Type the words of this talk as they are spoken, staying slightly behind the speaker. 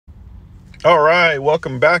All right,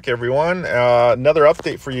 welcome back, everyone. Another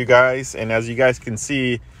update for you guys, and as you guys can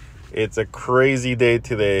see, it's a crazy day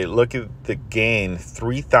today. Look at the gain,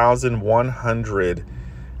 3,100.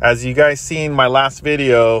 As you guys seen my last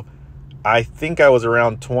video, I think I was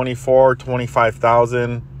around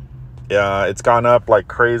 25,000. It's gone up like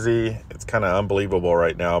crazy. It's kind of unbelievable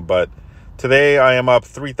right now, but today I am up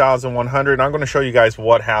 3,100. I'm going to show you guys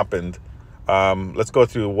what happened. Let's go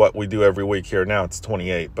through what we do every week here. Now it's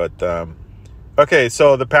 28, but okay,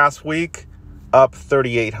 so the past week, up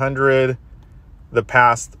 3,800. The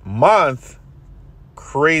past month,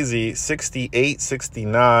 crazy, 68,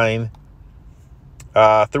 69.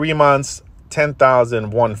 3 months,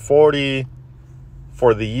 10,140.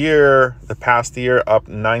 For the year, the past year, up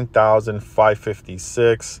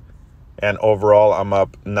 9,556. And overall, I'm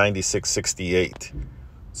up 96.68.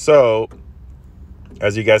 So,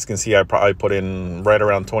 as you guys can see, I probably put in right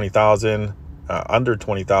around 20,000. Under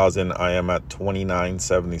 20,000, I am at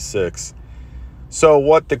 29.76. So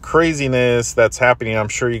what the craziness that's happening, I'm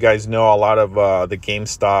sure you guys know a lot of the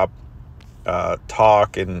GameStop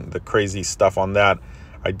talk and the crazy stuff on that.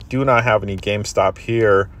 I do not have any GameStop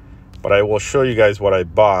here, but I will show you guys what I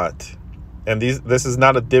bought. And this is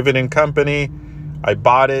not a dividend company. I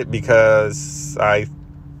bought it because I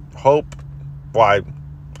thought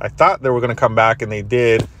they were going to come back, and they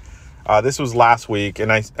did. This was last week, and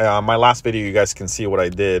my last video, you guys can see what I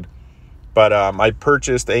did. But I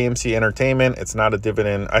purchased AMC Entertainment. It's not a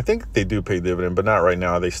dividend. I think they do pay dividend, but not right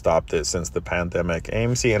now. They stopped it since the pandemic.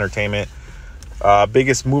 AMC Entertainment,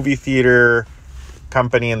 biggest movie theater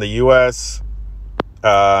company in the U.S.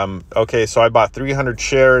 Okay, so I bought 300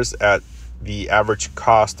 shares at the average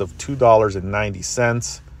cost of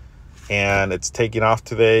 $2.90, and it's taking off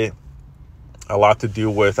today. A lot to do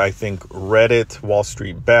with, I think, Reddit.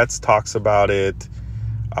 WallStreetBets talks about it.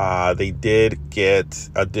 They did get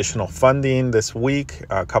additional funding this week,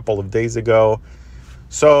 a couple of days ago.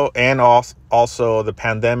 So, and also the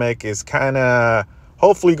pandemic is kind of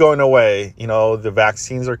hopefully going away. You know, the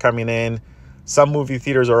vaccines are coming in. Some movie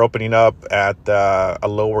theaters are opening up at a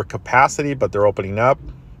lower capacity, but they're opening up.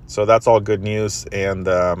 So that's all good news. And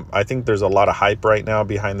I think there's a lot of hype right now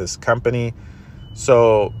behind this company.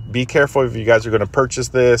 So be careful if you guys are going to purchase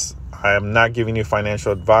this. I am not giving you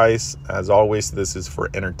financial advice. As always, this is for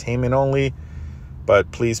entertainment only.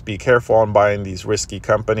 But please be careful on buying these risky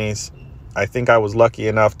companies. I think I was lucky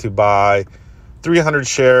enough to buy 300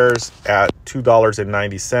 shares at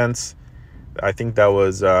 $2.90. I think that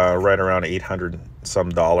was right around 800 some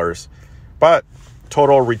dollars. But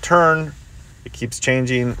total return, it keeps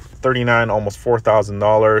changing, $39, almost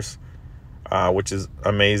 $4,000. Which is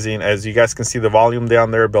amazing. As you guys can see the volume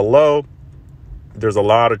down there below, there's a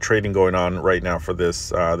lot of trading going on right now for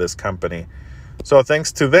this company. So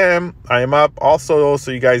thanks to them, I am up. Also,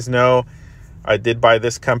 so you guys know, I did buy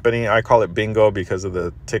this company. I call it Bingo because of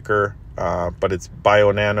the ticker, but it's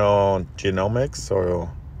Bionano Genomics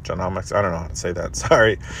or Genomics. I don't know how to say that.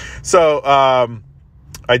 Sorry. So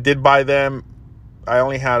I did buy them. I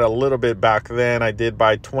only had a little bit back then. I did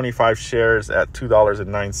buy 25 shares at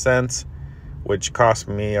 $2.09. Which cost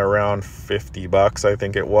me around $50, I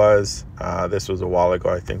think it was. This was a while ago,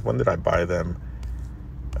 I think. When did I buy them?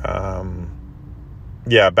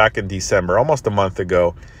 Yeah, back in December, almost a month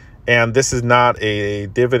ago. And this is not a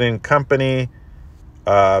dividend company,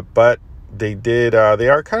 but they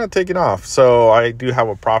are kind of taking off. So I do have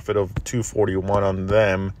a profit of $241 on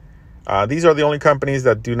them. These are the only companies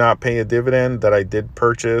that do not pay a dividend that I did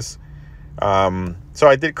purchase. So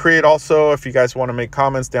I did create also, if you guys want to make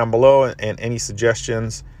comments down below and any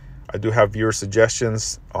suggestions, I do have viewer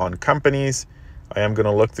suggestions on companies. I am going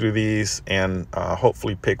to look through these and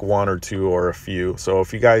hopefully pick one or two or a few. So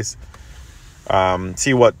if you guys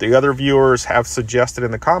see what the other viewers have suggested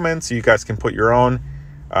in the comments, you guys can put your own.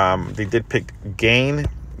 They did pick Gain,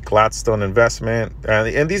 Gladstone Investment,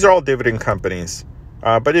 and these are all dividend companies.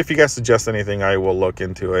 But if you guys suggest anything, I will look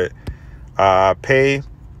into it. Pay.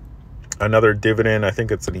 Another dividend, I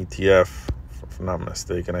think it's an ETF, if I'm not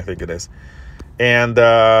mistaken, I think it is. And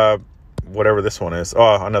whatever this one is.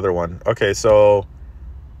 Oh, another one. Okay, so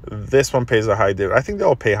this one pays a high dividend. I think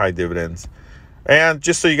they'll pay high dividends. And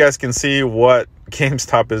just so you guys can see what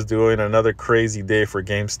GameStop is doing, another crazy day for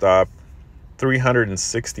GameStop.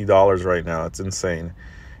 $360 right now. It's insane.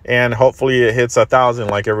 And hopefully it hits 1,000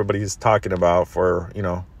 like everybody's talking about for, you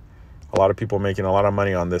know, a lot of people making a lot of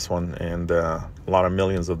money on this one and a lot of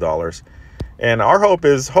millions of dollars. And our hope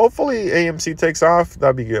is hopefully AMC takes off.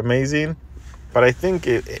 That'd be amazing. But I think,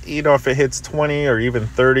 if it hits 20 or even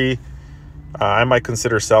 30, I might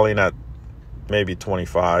consider selling at maybe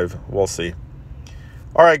 25. We'll see.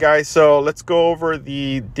 All right, guys, so let's go over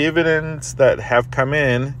the dividends that have come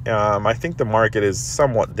in. I think the market is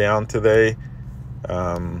somewhat down today.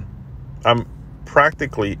 I'm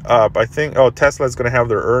practically up. I think, Tesla's going to have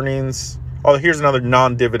their earnings. Oh, here's another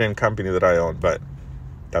non-dividend company that I own, but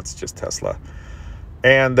that's just Tesla.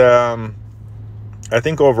 And I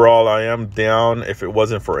think overall I am down if it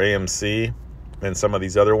wasn't for AMC and some of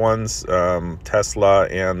these other ones, Tesla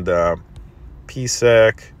and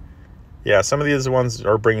PSEC. Yeah, some of these ones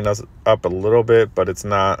are bringing us up a little bit, but it's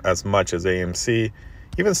not as much as AMC.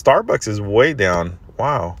 Even Starbucks is way down.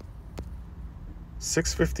 Wow.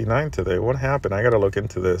 $6.59 today. What happened? I got to look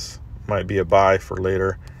into this. Might be a buy for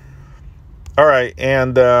later. All right,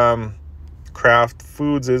 and Kraft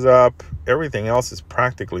Foods is up. Everything else is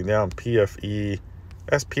practically down. PFE.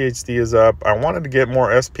 SPHD is up. I wanted to get more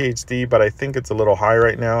SPHD, but I think it's a little high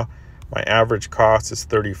right now. My average cost is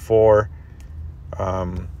 34.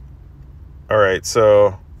 All right,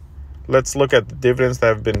 so let's look at the dividends that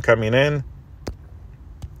have been coming in.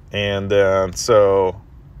 And so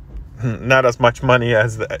not as much money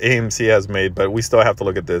as the AMC has made, but we still have to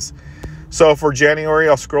look at this. So for January,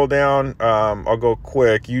 I'll scroll down. I'll go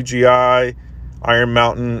quick. UGI, Iron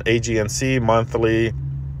Mountain, AGNC, monthly.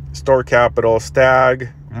 Store Capital, Stag,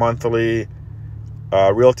 monthly.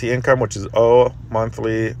 Realty Income, which is O,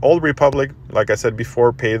 monthly. Old Republic, like I said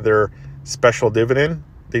before, paid their special dividend.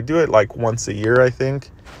 They do it like once a year, I think.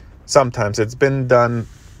 Sometimes. It's been done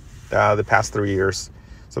the past 3 years.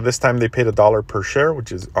 So this time they paid $1 per share,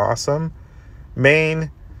 which is awesome. Maine,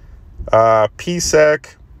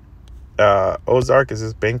 PSEC, Ozark, is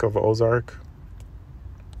this Bank of Ozark?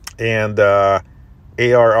 And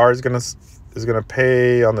ARR is gonna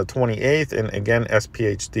pay on the 28th, and again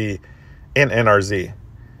SPHD and NRZ.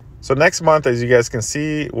 So next month, as you guys can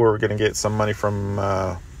see, we're gonna get some money from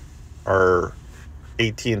our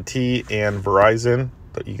AT&T and Verizon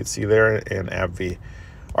that you can see there, and AbbVie.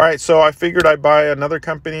 All right, so I figured I'd buy another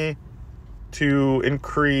company to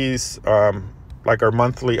increase like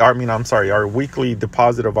our weekly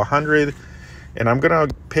deposit of 100, and I'm gonna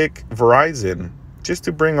pick Verizon just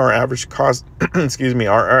to bring our average cost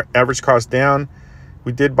our average cost down.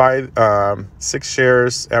 We did buy 6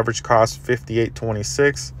 shares, average cost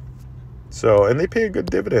 $58.26. So, and they pay a good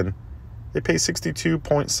dividend. They pay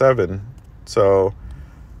 62.7. So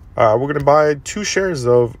we're going to buy 2 shares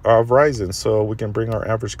of Verizon so we can bring our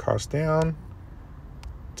average cost down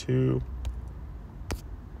to.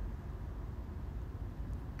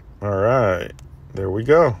 All right, there we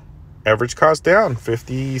go. Average cost down,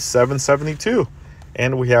 $57.72.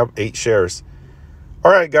 And we have 8 shares.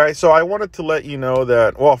 All right, guys. So I wanted to let you know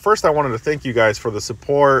that, well, first I wanted to thank you guys for the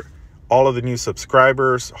support, all of the new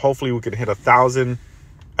subscribers. Hopefully we can hit 1,000 in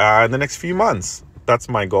the next few months. That's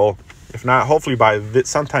my goal. If not, hopefully by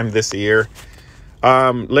sometime this year.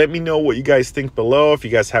 Let me know what you guys think below. If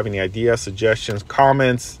you guys have any ideas, suggestions,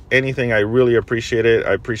 comments, anything, I really appreciate it.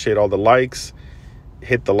 I appreciate all the likes.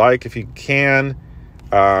 Hit the like if you can.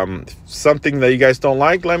 Something that you guys don't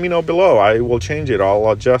like, let me know below. I will change it.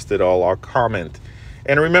 I'll adjust it. I'll comment.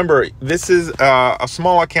 And remember, this is a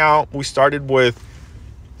small account. We started with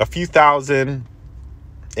a few thousand,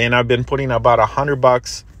 and I've been putting about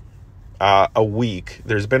 $100 a week.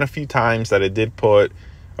 There's been a few times that I did put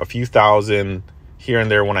a few thousand here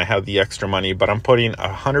and there when I have the extra money, but I'm putting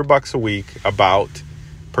 $100 a week, about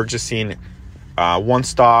purchasing one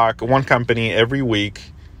stock, one company every week.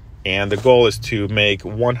 And the goal is to make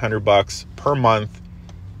 $100 per month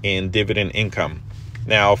in dividend income.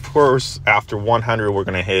 Now, of course, after 100, we're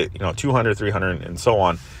going to hit, 200, 300, and so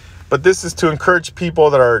on. But this is to encourage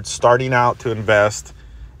people that are starting out to invest.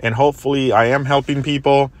 And hopefully I am helping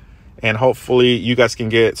people. And hopefully you guys can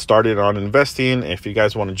get started on investing. If you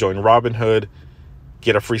guys want to join Robinhood,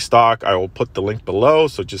 get a free stock, I will put the link below.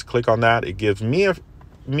 So just click on that. It gives me a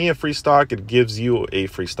free stock. It gives you a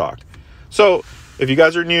free stock. So if you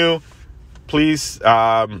guys are new, please,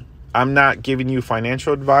 I'm not giving you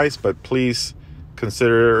financial advice, but please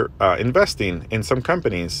consider investing in some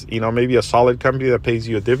companies. Maybe a solid company that pays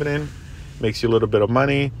you a dividend, makes you a little bit of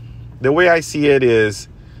money. The way I see it is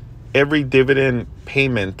every dividend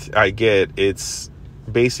payment I get, it's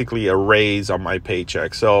basically a raise on my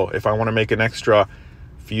paycheck. So if I want to make an extra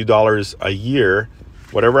few dollars a year,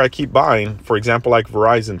 whatever I keep buying, for example, like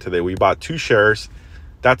Verizon today, we bought 2 shares.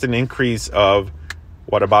 That's an increase of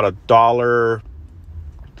about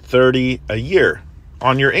 $1.30 a year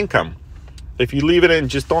on your income. If you leave it in,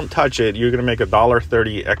 just don't touch it, you're going to make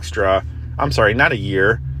 $1.30 extra. I'm sorry, not a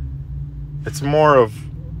year. It's more of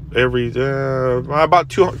every about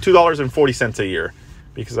 $2.40 a year,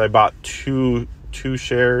 because I bought two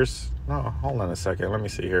shares. Oh, hold on a second. Let me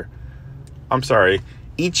see here. I'm sorry.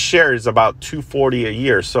 each share is about $2.40 a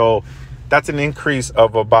year. So that's an increase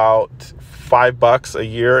of about $5 a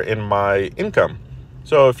year in my income.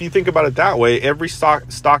 So if you think about it that way, every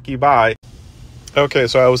stock you buy, okay,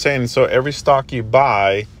 so I was saying, so every stock you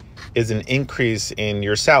buy is an increase in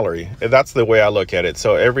your salary. That's the way I look at it.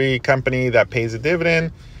 So every company that pays a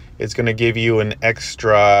dividend is going to give you an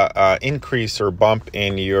extra increase or bump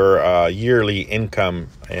in your yearly income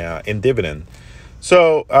in dividend.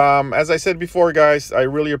 So as I said before, guys, I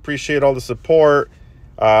really appreciate all the support.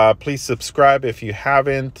 Please subscribe if you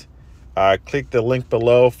haven't. Click the link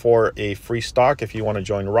below for a free stock if you want to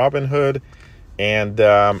join Robinhood. And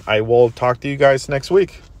I will talk to you guys next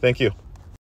week. Thank you.